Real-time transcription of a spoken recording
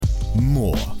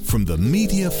More from the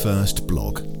Media First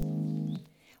blog.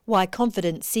 Why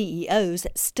confident CEOs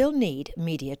still need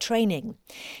media training.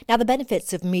 Now, the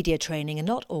benefits of media training are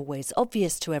not always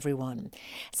obvious to everyone.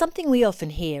 Something we often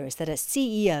hear is that a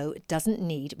CEO doesn't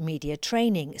need media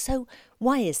training. So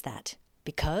why is that?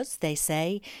 Because, they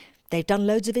say, they've done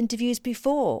loads of interviews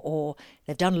before, or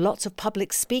they've done lots of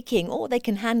public speaking, or they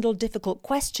can handle difficult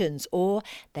questions, or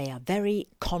they are very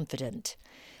confident.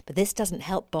 But this doesn't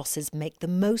help bosses make the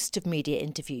most of media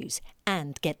interviews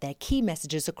and get their key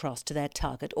messages across to their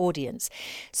target audience.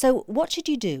 So what should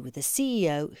you do with a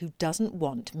CEO who doesn't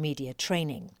want media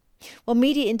training? Well,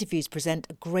 media interviews present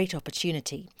a great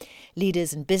opportunity.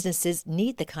 Leaders and businesses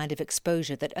need the kind of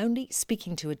exposure that only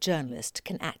speaking to a journalist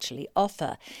can actually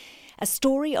offer. A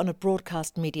story on a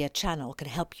broadcast media channel can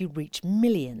help you reach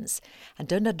millions. And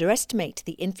don't underestimate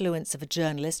the influence of a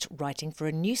journalist writing for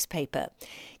a newspaper.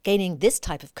 Gaining this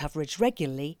type of coverage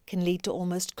regularly can lead to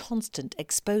almost constant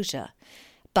exposure.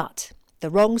 But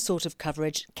the wrong sort of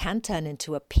coverage can turn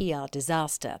into a PR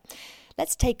disaster.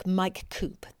 Let's take Mike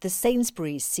Coupe, the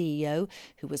Sainsbury's CEO,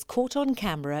 who was caught on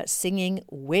camera singing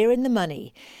 "We're in the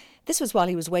Money." This was while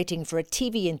he was waiting for a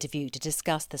TV interview to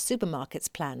discuss the supermarket's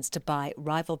plans to buy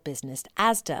rival business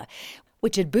Asda,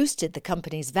 which had boosted the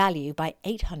company's value by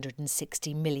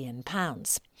 £860 million.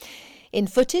 In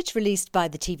footage released by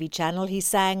the TV channel, he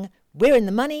sang, "We're in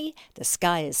the money, the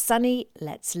sky is sunny,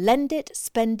 let's lend it,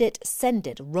 spend it, send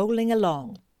it, rolling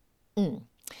along."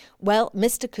 Well,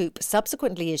 Mr. Coupe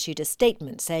subsequently issued a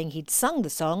statement saying he'd sung the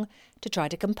song to try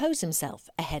to compose himself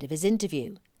ahead of his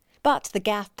interview. But the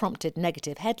gaffe prompted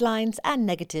negative headlines and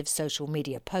negative social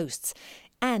media posts,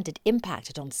 and it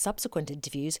impacted on subsequent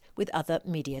interviews with other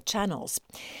media channels.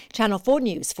 Channel 4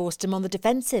 News forced him on the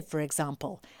defensive, for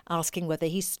example, asking whether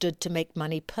he stood to make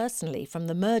money personally from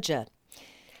the merger.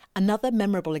 Another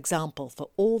memorable example for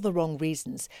all the wrong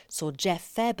reasons saw Jeff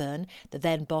Fairburn, the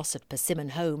then boss of Persimmon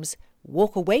Homes,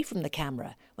 walk away from the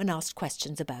camera when asked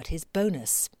questions about his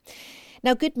bonus.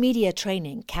 Now, good media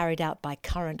training carried out by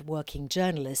current working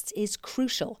journalists is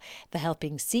crucial for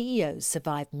helping CEOs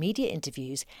survive media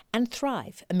interviews and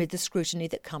thrive amid the scrutiny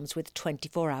that comes with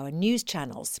 24-hour news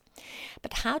channels.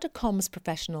 But how do comms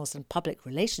professionals and public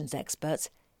relations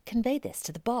experts convey this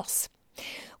to the boss?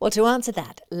 Well, to answer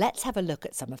that, let's have a look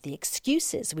at some of the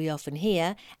excuses we often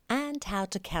hear and how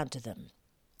to counter them.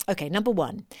 OK, number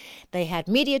one, they had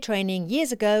media training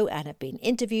years ago and have been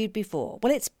interviewed before.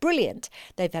 Well, it's brilliant.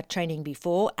 They've had training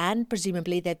before and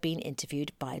presumably they've been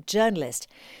interviewed by a journalist.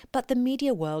 But the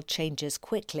media world changes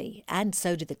quickly, and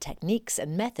so do the techniques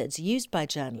and methods used by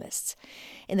journalists.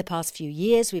 In the past few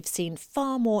years, we've seen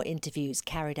far more interviews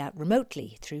carried out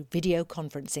remotely through video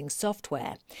conferencing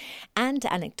software. And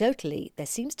anecdotally, there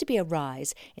seems to be a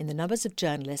rise in the numbers of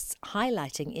journalists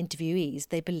highlighting interviewees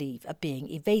they believe are being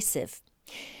evasive.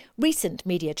 Recent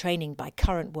media training by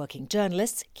current working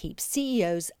journalists keeps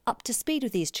CEOs up to speed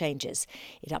with these changes.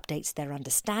 It updates their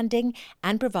understanding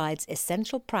and provides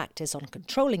essential practice on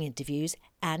controlling interviews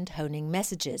and honing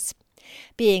messages.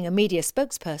 Being a media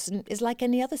spokesperson is like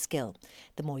any other skill.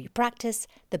 The more you practice,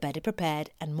 the better prepared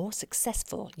and more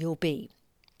successful you'll be.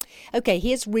 OK,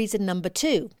 here's reason number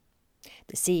two.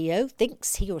 The CEO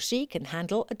thinks he or she can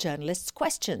handle a journalist's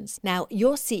questions. Now,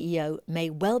 your CEO may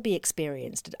well be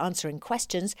experienced at answering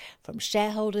questions from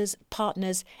shareholders,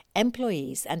 partners,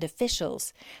 employees and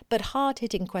officials, but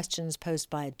hard-hitting questions posed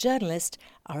by a journalist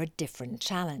are a different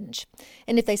challenge.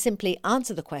 And if they simply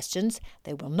answer the questions,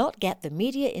 they will not get the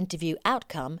media interview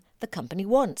outcome the company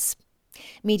wants.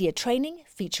 Media training,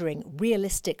 featuring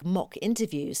realistic mock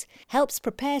interviews, helps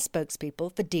prepare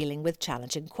spokespeople for dealing with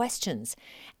challenging questions,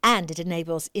 and it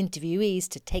enables interviewees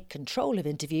to take control of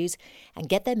interviews and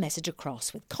get their message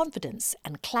across with confidence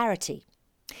and clarity.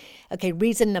 OK,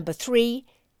 reason number three,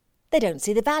 they don't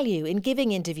see the value in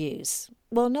giving interviews.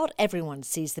 Well, not everyone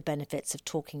sees the benefits of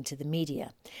talking to the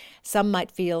media. Some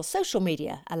might feel social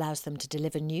media allows them to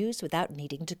deliver news without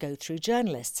needing to go through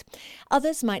journalists.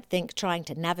 Others might think trying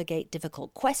to navigate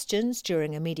difficult questions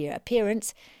during a media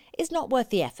appearance is not worth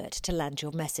the effort to land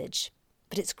your message.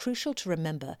 But it's crucial to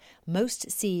remember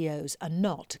most CEOs are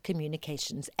not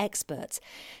communications experts,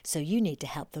 so you need to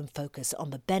help them focus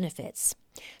on the benefits.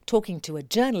 Talking to a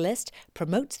journalist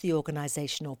promotes the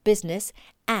organisation or business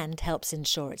and helps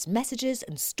ensure its messages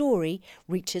and story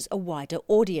reaches a wider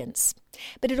audience.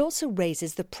 But it also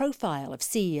raises the profile of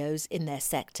CEOs in their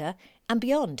sector and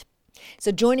beyond.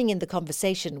 So joining in the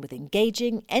conversation with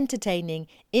engaging, entertaining,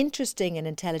 interesting and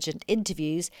intelligent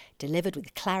interviews delivered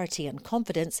with clarity and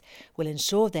confidence will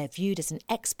ensure they're viewed as an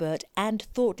expert and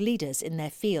thought leaders in their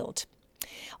field.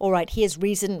 All right, here's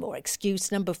reason or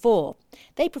excuse number 4.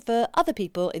 They prefer other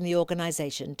people in the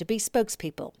organisation to be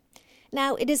spokespeople.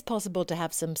 Now, it is possible to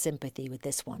have some sympathy with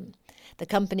this one. The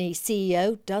company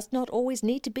CEO does not always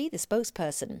need to be the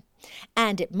spokesperson.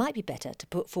 And it might be better to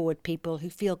put forward people who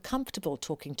feel comfortable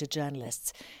talking to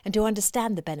journalists and who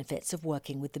understand the benefits of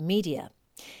working with the media.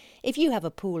 If you have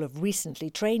a pool of recently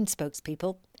trained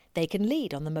spokespeople, they can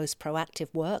lead on the most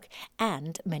proactive work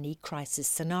and many crisis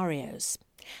scenarios.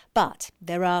 But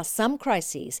there are some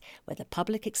crises where the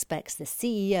public expects the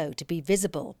CEO to be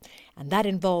visible, and that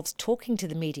involves talking to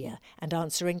the media and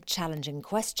answering challenging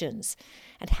questions.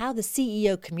 And how the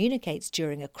CEO communicates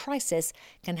during a crisis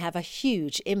can have a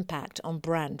huge impact on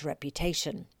brand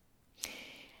reputation.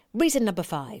 Reason number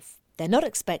 5. They're not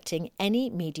expecting any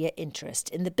media interest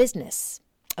in the business.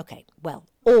 OK, well,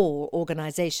 all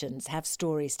organisations have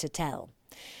stories to tell.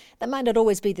 That might not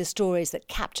always be the stories that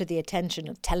capture the attention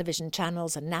of television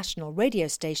channels and national radio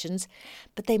stations,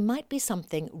 but they might be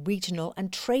something regional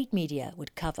and trade media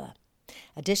would cover.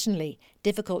 Additionally,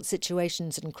 difficult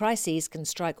situations and crises can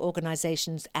strike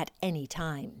organisations at any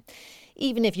time.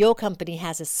 Even if your company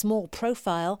has a small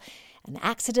profile, an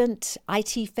accident,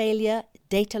 IT failure,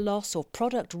 data loss or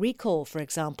product recall, for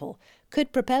example,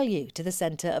 could propel you to the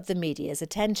centre of the media's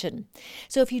attention.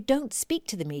 So if you don't speak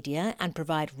to the media and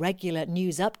provide regular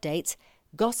news updates,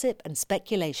 gossip and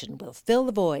speculation will fill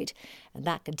the void, and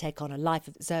that can take on a life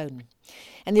of its own.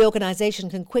 And the organisation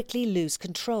can quickly lose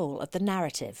control of the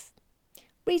narrative.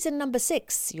 Reason number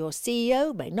 6, your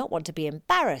CEO may not want to be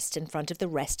embarrassed in front of the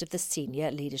rest of the senior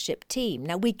leadership team.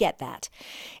 Now, we get that.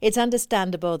 It's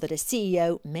understandable that a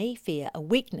CEO may fear a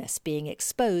weakness being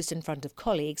exposed in front of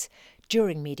colleagues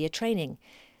during media training.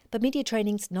 But media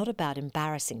training's not about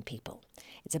embarrassing people.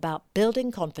 It's about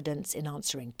building confidence in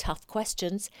answering tough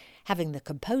questions, having the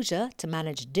composure to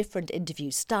manage different interview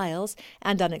styles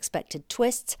and unexpected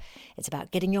twists. It's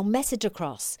about getting your message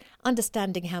across,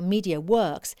 understanding how media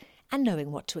works, and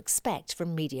knowing what to expect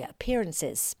from media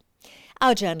appearances.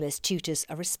 Our journalist tutors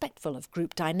are respectful of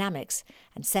group dynamics,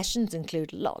 and sessions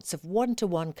include lots of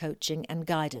one-to-one coaching and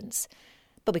guidance.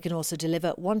 But we can also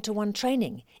deliver one-to-one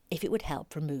training if it would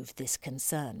help remove this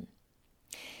concern.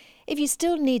 If you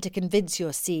still need to convince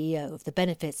your CEO of the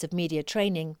benefits of media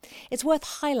training, it's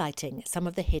worth highlighting some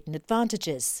of the hidden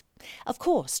advantages. Of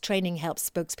course, training helps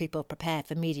spokespeople prepare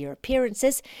for media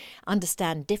appearances,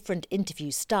 understand different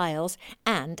interview styles,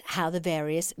 and how the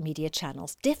various media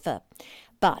channels differ.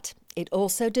 But it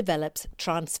also develops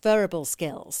transferable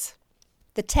skills.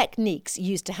 The techniques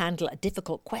used to handle a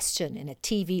difficult question in a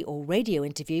TV or radio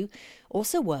interview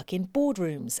also work in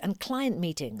boardrooms and client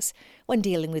meetings, when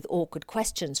dealing with awkward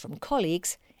questions from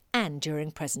colleagues, and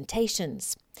during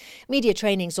presentations. Media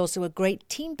training is also a great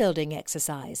team-building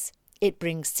exercise. It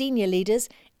brings senior leaders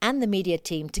and the media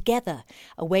team together,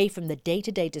 away from the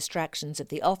day-to-day distractions of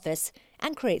the office,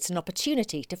 and creates an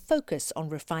opportunity to focus on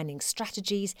refining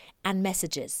strategies and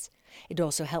messages. It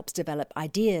also helps develop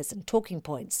ideas and talking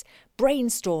points,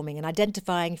 brainstorming and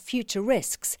identifying future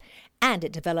risks, and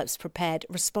it develops prepared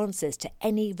responses to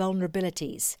any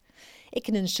vulnerabilities. It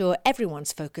can ensure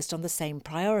everyone's focused on the same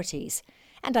priorities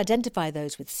and identify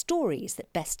those with stories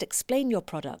that best explain your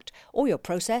product or your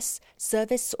process,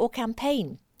 service or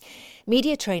campaign.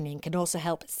 Media training can also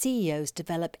help CEOs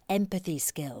develop empathy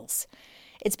skills.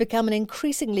 It's become an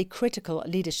increasingly critical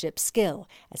leadership skill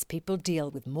as people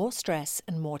deal with more stress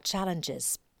and more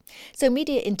challenges. So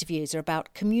media interviews are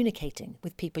about communicating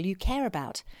with people you care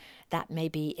about. That may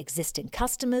be existing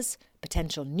customers,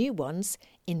 potential new ones,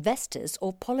 investors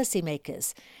or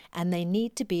policymakers, and they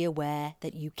need to be aware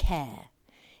that you care.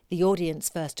 The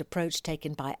audience-first approach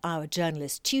taken by our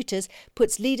journalist tutors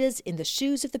puts leaders in the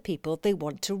shoes of the people they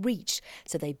want to reach,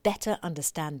 so they better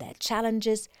understand their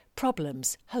challenges,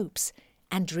 problems, hopes,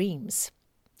 and dreams.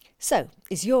 So,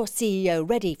 is your CEO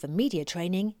ready for media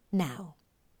training now?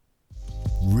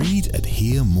 Read and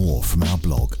hear more from our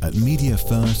blog at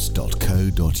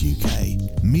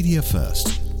mediafirst.co.uk. Media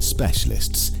First,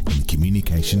 specialists in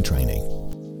communication training.